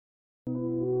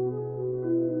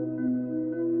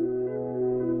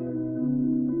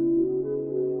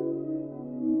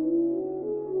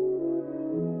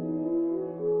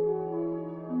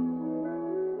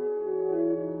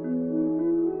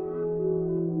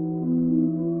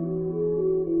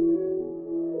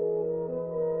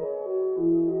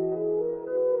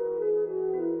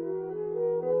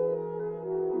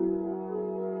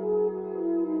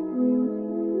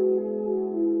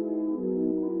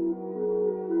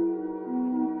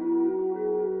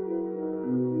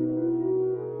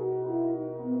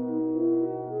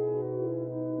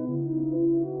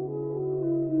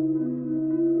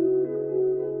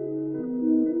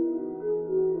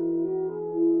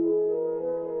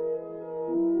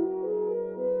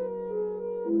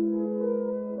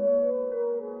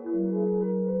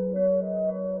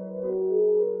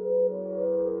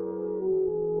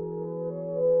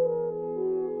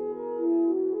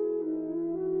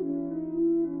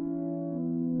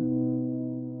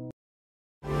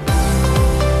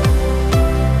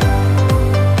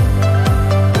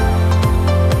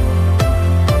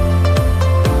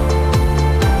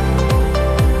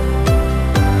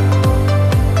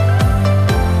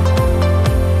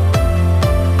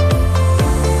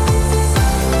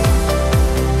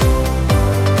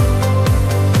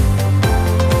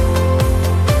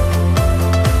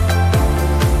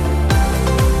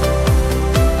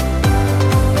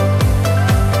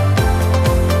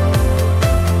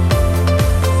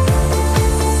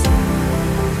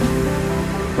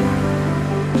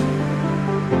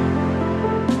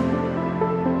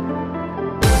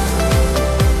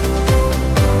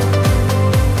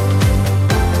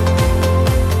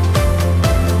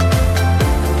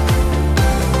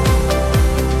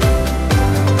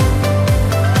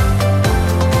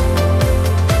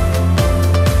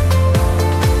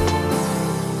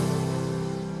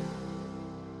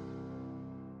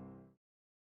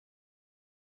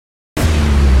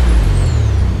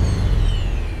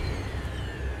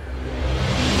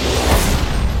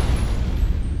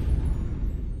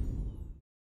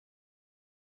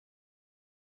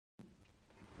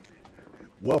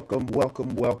Welcome,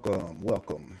 welcome, welcome,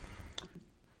 welcome,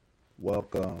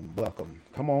 welcome.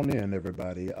 Come on in,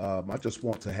 everybody. I just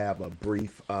want to have a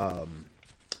brief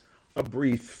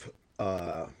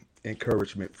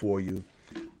encouragement for you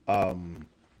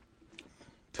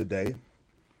today.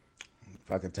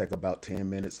 If I can take about 10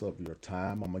 minutes of your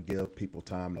time, I'm gonna give people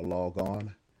time to log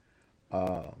on.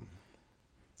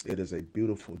 It is a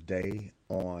beautiful day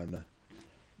on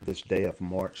this day of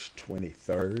March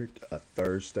 23rd, a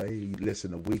Thursday. Listen,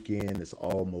 the weekend is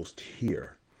almost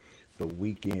here. The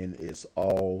weekend is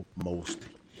almost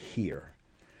here.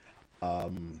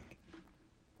 I'm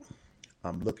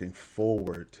looking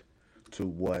forward to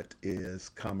what is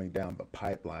coming down the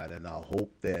pipeline, and I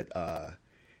hope that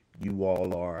you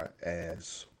all are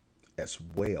as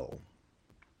well.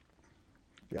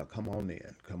 Yeah, come on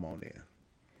in, come on in.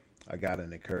 I got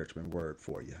an encouragement word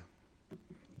for you.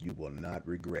 You will not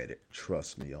regret it.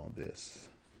 Trust me on this.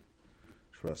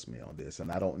 Trust me on this.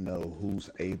 And I don't know who's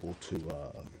able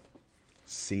to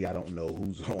see. I don't know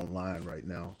who's online right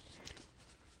now,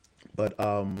 but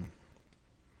I'm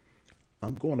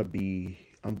going to be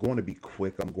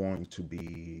quick. I'm going to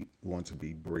be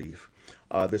brief.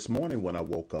 This morning when I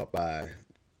woke up, I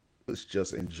was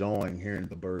just enjoying hearing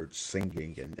the birds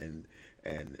singing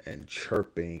and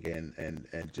chirping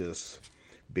and just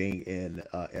being in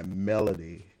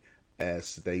melody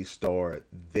as they start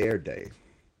their day.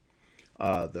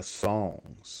 The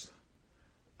songs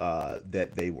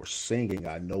that they were singing,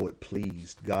 I know it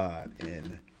pleased God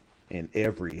in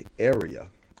every area,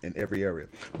 in every area.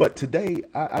 But today,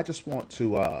 I just want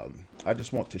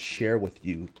to share with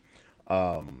you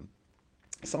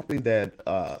something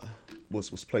that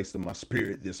was placed in my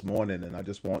spirit this morning, and I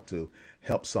just want to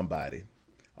help somebody.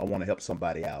 I want to help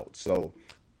somebody out. So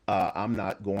I'm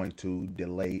not going to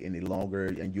delay any longer,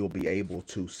 and you'll be able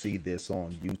to see this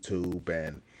on YouTube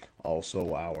and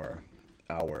also our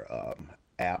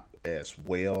app as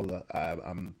well.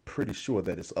 I'm pretty sure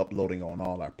that it's uploading on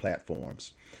all our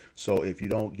platforms. So if you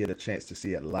don't get a chance to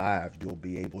see it live, you'll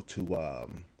be able to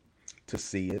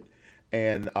see it.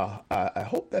 And I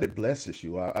hope that it blesses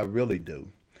you. I really do.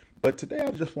 But today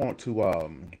I just want to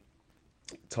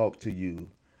talk to you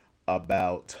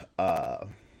about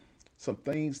some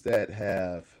things that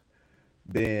have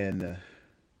been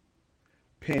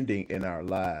pending in our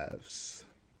lives.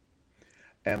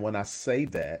 And when I say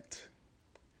that,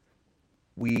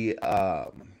 we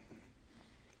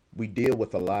we deal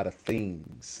with a lot of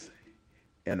things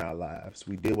in our lives.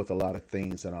 We deal with a lot of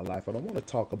things in our life. And I want to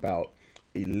talk about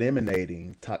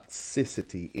eliminating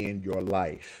toxicity in your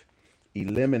life.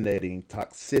 Eliminating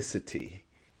toxicity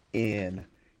in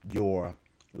your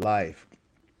life.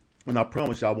 And I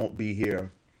promise you, I won't be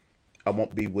here. I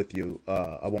won't be with you.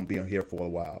 I won't be on here for a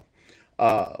while.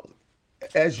 Uh,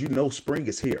 as you know, spring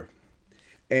is here,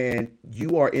 and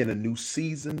you are in a new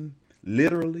season,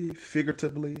 literally,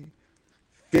 figuratively,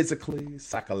 physically,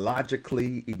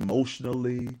 psychologically,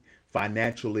 emotionally,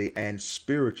 financially, and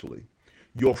spiritually.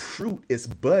 Your fruit is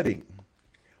budding,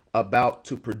 about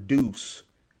to produce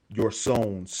your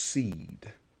sown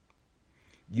seed.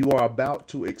 You are about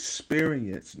to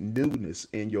experience newness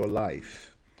in your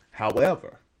life.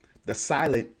 However, the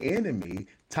silent enemy,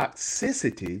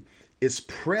 toxicity, is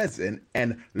present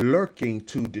and lurking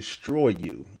to destroy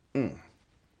you.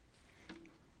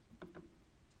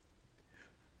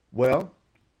 Well,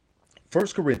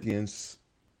 First Corinthians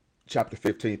chapter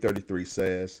 15:33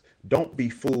 says, "Don't be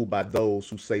fooled by those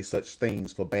who say such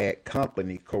things, for bad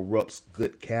company corrupts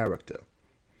good character."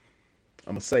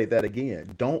 I'm going to say that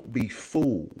again. Don't be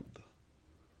fooled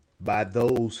by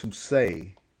those who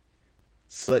say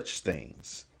such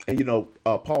things. And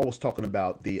Paul was talking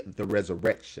about the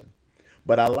resurrection.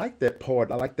 But I like that part.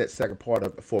 I like that second part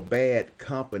of, for bad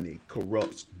company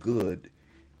corrupts good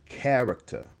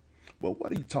character. Well,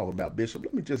 what are you talking about, Bishop?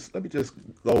 Let me just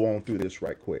go on through this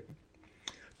right quick.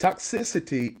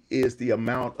 Toxicity is the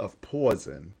amount of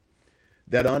poison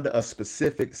that under a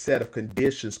specific set of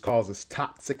conditions causes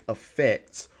toxic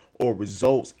effects or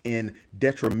results in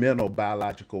detrimental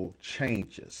biological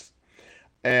changes.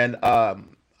 And I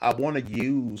want to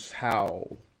use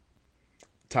how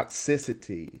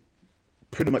toxicity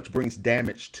pretty much brings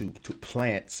damage to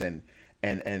plants and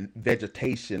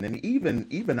vegetation and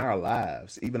even our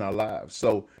lives, even our lives.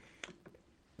 So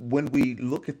when we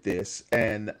look at this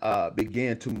and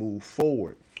begin to move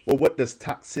forward, well, what does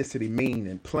toxicity mean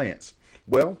in plants?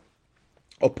 Well,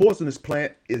 a poisonous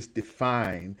plant is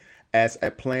defined as a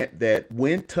plant that,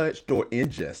 when touched or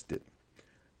ingested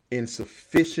in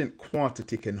sufficient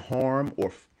quantity, can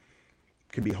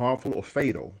be harmful or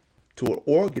fatal to an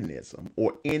organism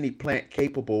or any plant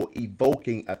capable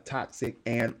evoking a toxic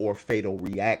and or fatal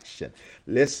reaction.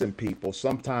 Listen, people,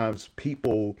 sometimes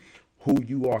people who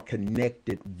you are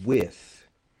connected with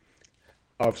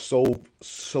are so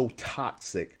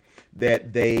toxic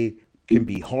that they can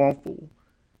be harmful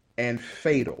and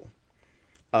fatal,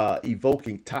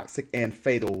 evoking toxic and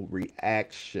fatal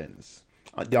reactions.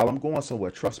 Y'all, I'm going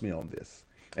somewhere. Trust me on this.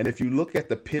 And if you look at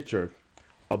the picture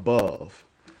above,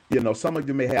 some of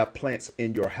you may have plants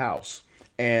in your house,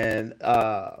 and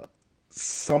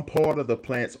some part of the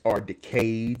plants are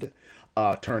decayed,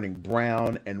 turning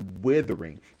brown and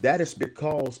withering. That is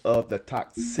because of the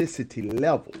toxicity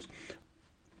levels.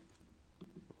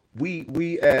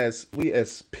 We as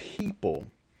people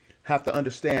have to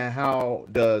understand, how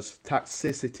does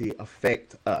toxicity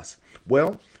affect us?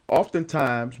 Well,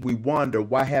 oftentimes we wonder,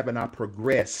 why haven't I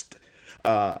progressed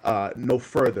no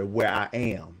further where I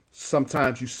am?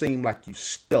 Sometimes you seem like you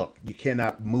stuck, you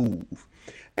cannot move.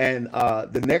 And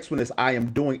the next one is, I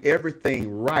am doing everything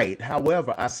right.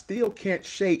 However, I still can't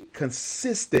shake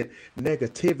consistent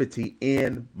negativity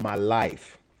in my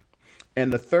life.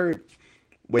 And the third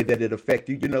way that it affects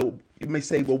you, you may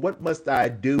say, well, what must I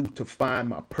do to find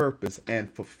my purpose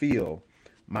and fulfill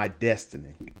my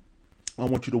destiny? I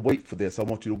want you to wait for this. I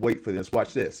want you to wait for this.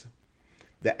 Watch this.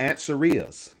 The answer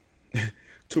is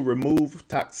to remove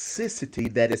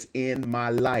toxicity that is in my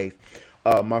life.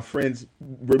 My friends,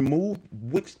 remove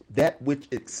which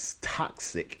is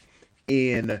toxic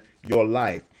in your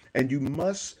life. And you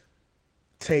must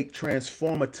take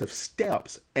transformative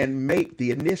steps and make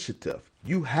the initiative.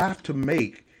 You have to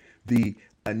make the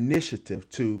initiative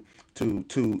to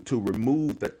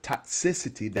remove the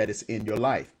toxicity that is in your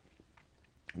life.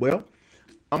 Well,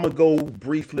 I'm gonna go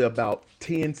briefly about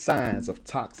 10 signs of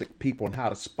toxic people and how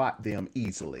to spot them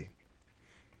easily.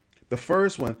 The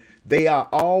first one, they are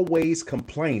always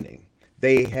complaining.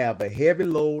 They have a heavy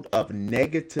load of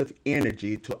negative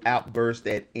energy to outburst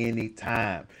at any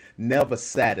time. Never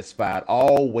satisfied,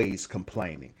 always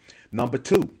complaining. Number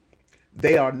two,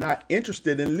 they are not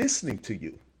interested in listening to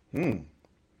you.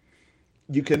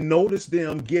 You can notice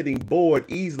them getting bored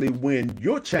easily when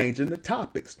you're changing the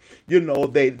topics.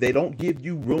 They don't give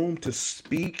you room to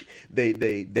speak. They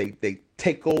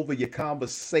take over your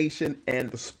conversation, and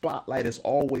the spotlight is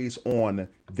always on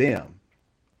them.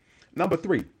 Number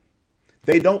three,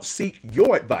 they don't seek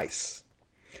your advice.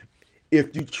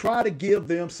 If you try to give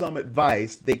them some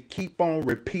advice, they keep on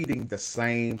repeating the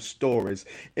same stories.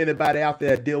 Anybody out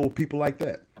there deal with people like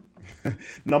that?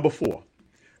 Number four,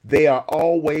 they are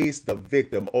always the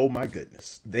victim. Oh my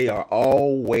goodness. They are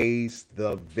always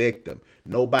the victim.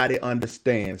 Nobody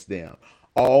understands them.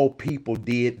 All people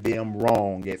did them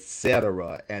wrong,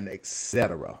 etc. and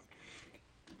etc.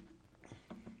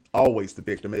 Always the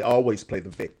victim. They always play the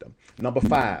victim. Number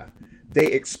five, they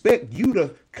expect you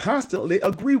to constantly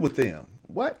agree with them.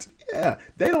 What? Yeah.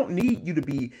 They don't need you to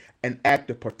be an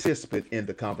active participant in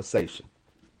the conversation.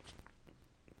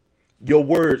 Your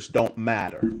words don't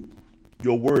matter.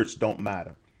 Your words don't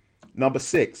matter. Number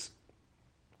six,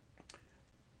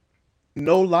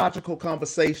 no logical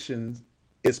conversation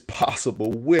is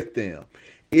possible with them.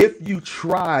 If you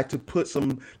try to put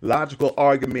some logical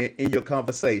argument in your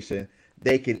conversation,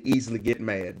 they can easily get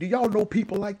mad. Do y'all know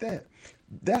people like that?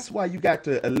 That's why you got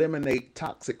to eliminate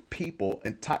toxic people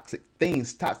and toxic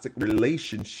things, toxic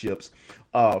relationships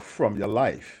from your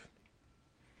life.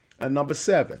 And number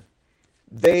seven,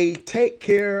 they take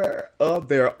care of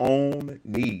their own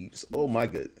needs. Oh my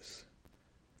goodness.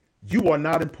 You are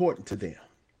not important to them.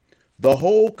 The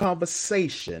whole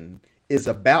conversation is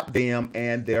about them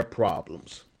and their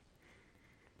problems.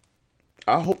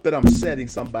 I hope that I'm setting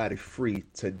somebody free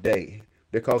today,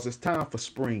 because it's time for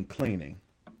spring cleaning.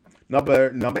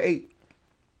 Number eight,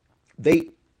 they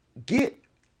get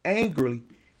angry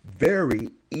very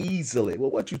easily.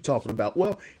 Well, what you talking about?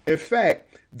 Well, in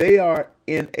fact, they are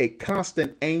in a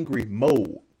constant angry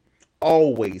mode,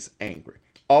 always angry,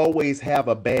 always have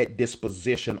a bad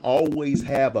disposition, always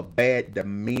have a bad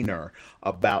demeanor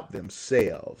about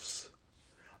themselves.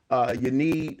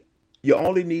 You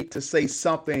only need to say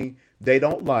something they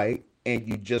don't like, and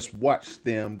you just watch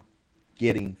them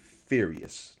getting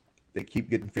furious. They keep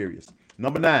getting furious.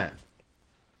 Number nine,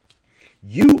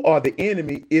 you are the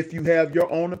enemy if you have your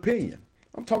own opinion.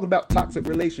 I'm talking about toxic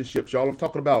relationships, y'all. I'm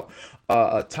talking about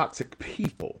toxic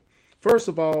people. First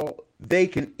of all, they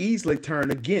can easily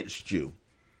turn against you.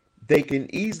 They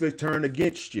can easily turn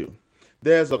against you.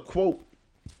 There's a quote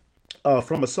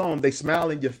from a song: they smile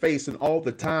in your face, and all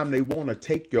the time they want to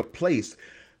take your place.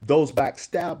 Those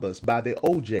backstabbers by the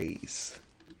OJs.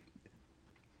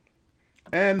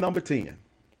 And number 10,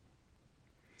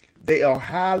 They are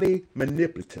highly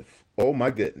manipulative. Oh my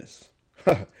goodness.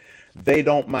 They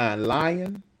don't mind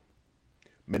lying,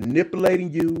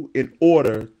 manipulating you in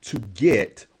order to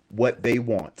get what they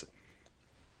want.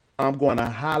 I'm going to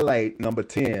highlight number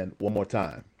 10 one more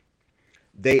time.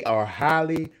 They are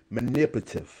highly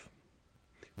manipulative.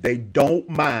 They don't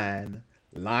mind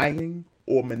lying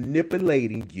or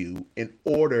manipulating you in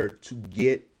order to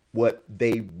get what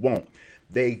they want.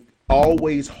 They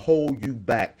always hold you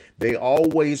back. They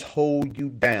always hold you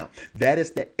down. That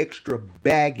is the extra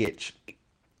baggage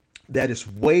that is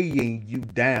weighing you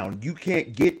down. You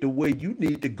can't get to where you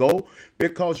need to go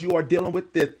because you are dealing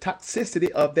with the toxicity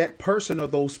of that person or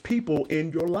those people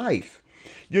in your life.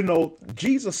 You know,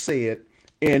 Jesus said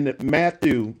in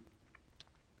Matthew,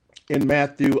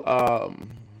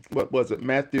 what was it?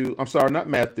 Matthew, I'm sorry, not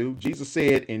Matthew. Jesus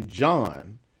said in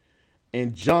John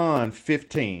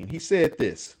 15, he said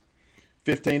this,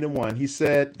 15 and 1, he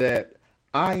said that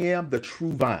I am the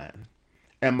true vine,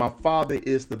 and my Father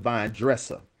is the vine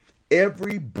dresser.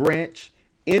 Every branch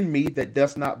in me that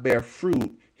does not bear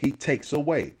fruit, he takes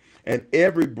away. And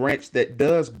every branch that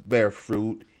does bear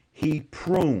fruit, he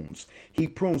prunes. He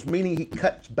prunes, meaning he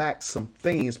cuts back some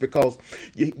things because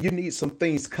you need some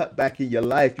things cut back in your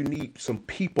life. You need some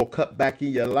people cut back in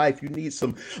your life. You need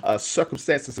some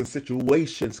circumstances and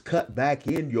situations cut back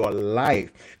in your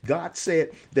life. God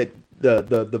said that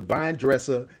the vine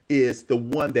dresser is the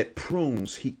one that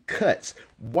prunes. He cuts.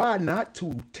 Why? Not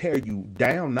to tear you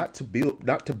down, not to build,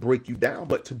 not to break you down,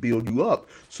 but to build you up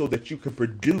so that you can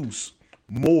produce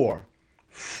more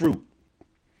fruit,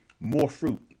 more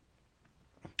fruit.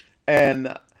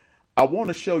 And I want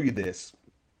to show you this.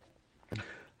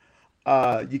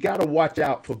 You got to watch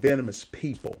out for venomous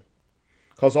people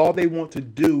because all they want to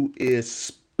do is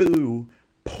spew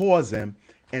poison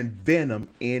and venom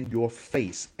in your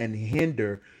face and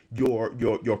hinder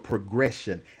your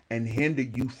progression and hinder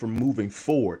you from moving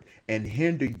forward and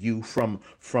hinder you from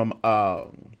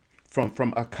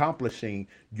accomplishing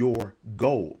your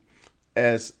goal.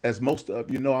 As most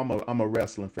of you know, I'm a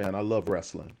wrestling fan. I love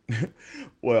wrestling.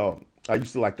 Well, I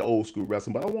used to like the old school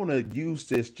wrestling, but I want to use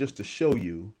this just to show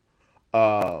you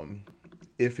um,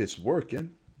 if it's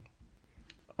working.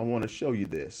 I want to show you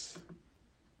this.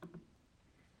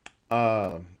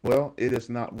 Well, it is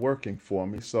not working for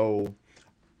me, so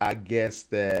I guess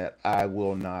that I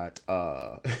will not.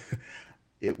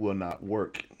 It will not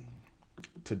work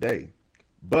today.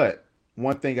 But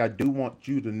one thing I do want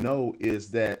you to know is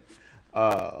that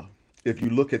uh, if you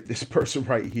look at this person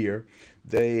right here,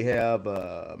 they have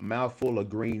a mouthful of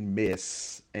green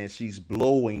mist and she's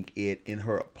blowing it in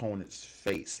her opponent's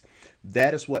face.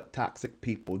 That is what toxic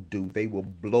people do. They will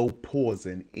blow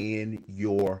poison in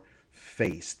your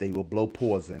face. They will blow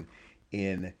poison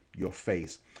in your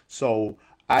face. So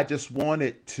I just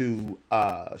wanted to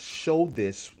show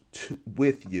this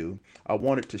with you. I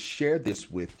wanted to share this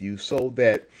with you so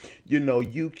that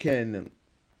you can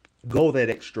go that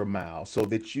extra mile so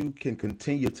that you can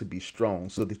continue to be strong,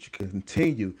 so that you can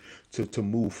continue to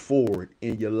move forward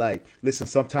in your life. Listen,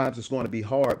 sometimes it's going to be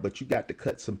hard, but you got to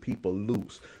cut some people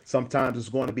loose. Sometimes it's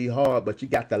going to be hard, but you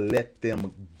got to let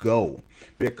them go,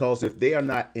 because if they are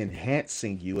not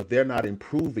enhancing you, if they're not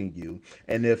improving you,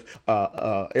 and if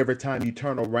every time you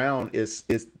turn around it's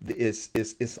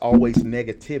always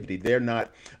negativity, they're not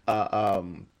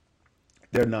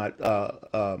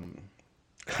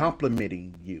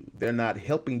complimenting you. They're not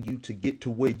helping you to get to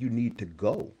where you need to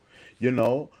go. You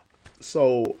know,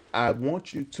 so I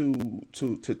want you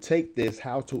to take this,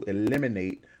 how to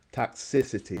eliminate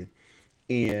toxicity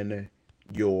in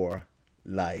your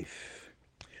life.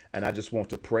 And I just want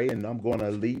to pray, and I'm going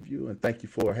to leave you and thank you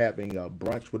for having a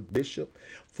brunch with Bishop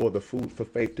for the Food for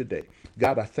Faith today.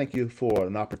 God, I thank you for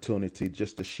an opportunity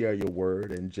just to share your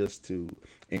word and just to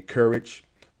encourage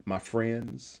my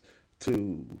friends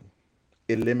to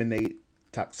eliminate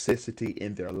toxicity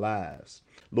in their lives.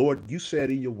 Lord, you said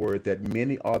in your word that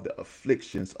many are the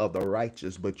afflictions of the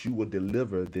righteous, but you will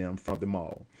deliver them from them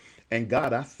all. And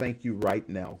God, I thank you right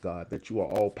now, God, that you are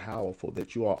all powerful,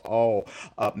 that you are all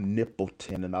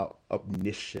omnipotent and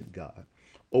omniscient, God.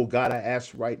 Oh God, I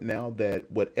ask right now that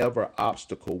whatever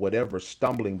obstacle, whatever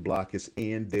stumbling block is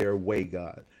in their way,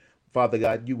 God, Father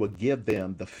God, you will give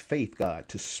them the faith, God,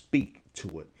 to speak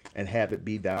to it and have it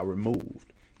be thou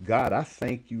removed. God, I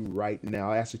thank you right now.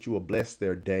 I ask that you will bless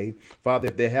their day. Father,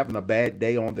 if they're having a bad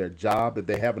day on their job, if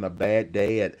they're having a bad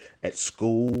day at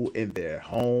school, in their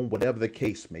home, whatever the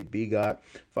case may be, God,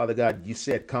 Father God, you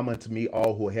said, come unto me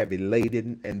all who are heavy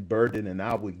laden and burdened, and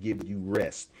I will give you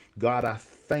rest. God, I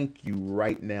thank you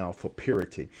right now for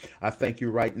purity. I thank you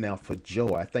right now for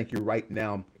joy. I thank you right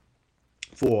now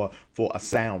for a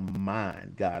sound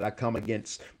mind. God, I come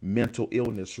against mental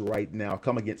illness right now. I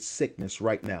come against sickness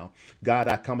right now. God,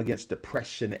 I come against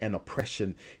depression and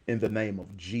oppression in the name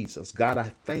of Jesus. God,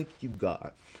 I thank you,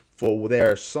 God, for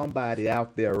there's somebody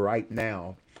out there right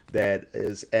now that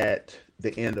is at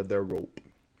the end of their rope.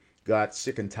 God,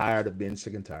 sick and tired of being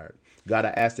sick and tired. God, I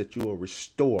ask that you will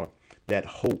restore that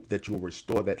hope, that you will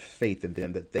restore that faith in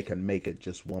them, that they can make it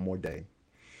just one more day.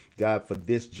 God, for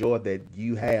this joy that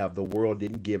you have, the world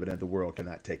didn't give it and the world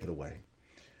cannot take it away.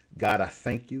 God, I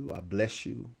thank you. I bless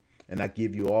you. And I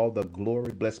give you all the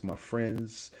glory. Bless my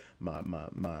friends, my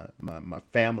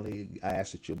family. I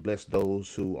ask that you bless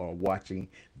those who are watching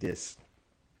this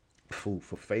Food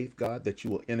for Faith, God, that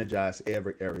you will energize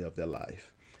every area of their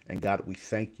life. And God, we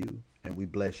thank you and we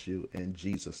bless you. In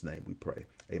Jesus' name we pray.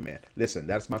 Amen. Listen,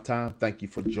 that's my time. Thank you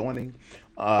for joining.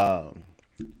 Um,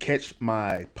 Catch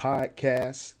my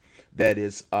podcast that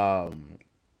is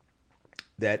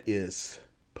that is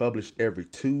published every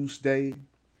Tuesday.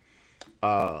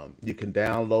 You can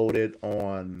download it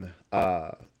on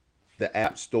the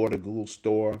App Store, the Google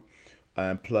Store,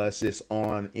 and plus it's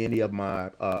on any of my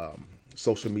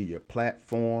social media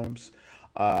platforms.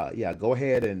 Yeah, go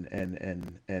ahead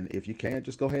and if you can,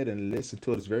 just go ahead and listen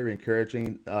to it. It's very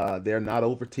encouraging. They're not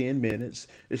over 10 minutes.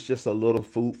 It's just a little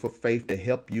food for faith to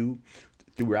help you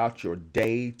throughout your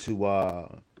day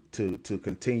to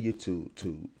continue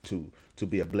to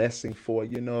be a blessing for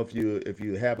you. You know, if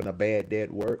you're having a bad day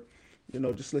at work,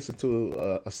 just listen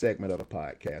to a segment of the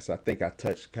podcast. I think I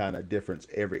touched kind of different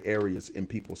every areas in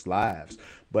people's lives,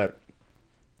 but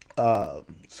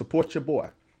support your boy.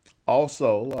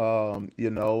 Also,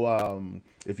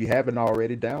 if you haven't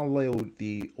already, download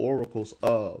the Oracles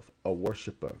of a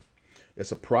Worshiper.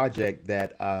 It's a project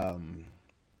that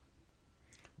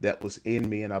was in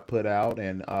me and I put out,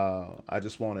 and I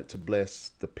just wanted to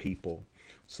bless the people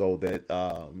so that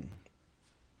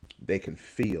they can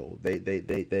feel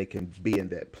they can be in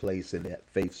that place in that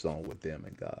faith zone with them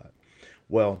and God.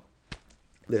 Well,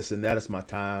 listen, that is my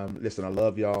time. Listen, I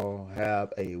love y'all.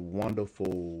 Have a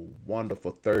wonderful,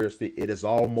 wonderful Thursday. It is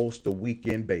almost the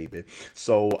weekend, baby.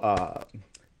 So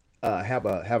have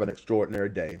an extraordinary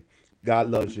day. God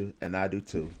loves you, and I do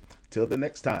too. Till the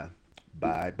next time.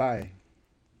 Bye bye.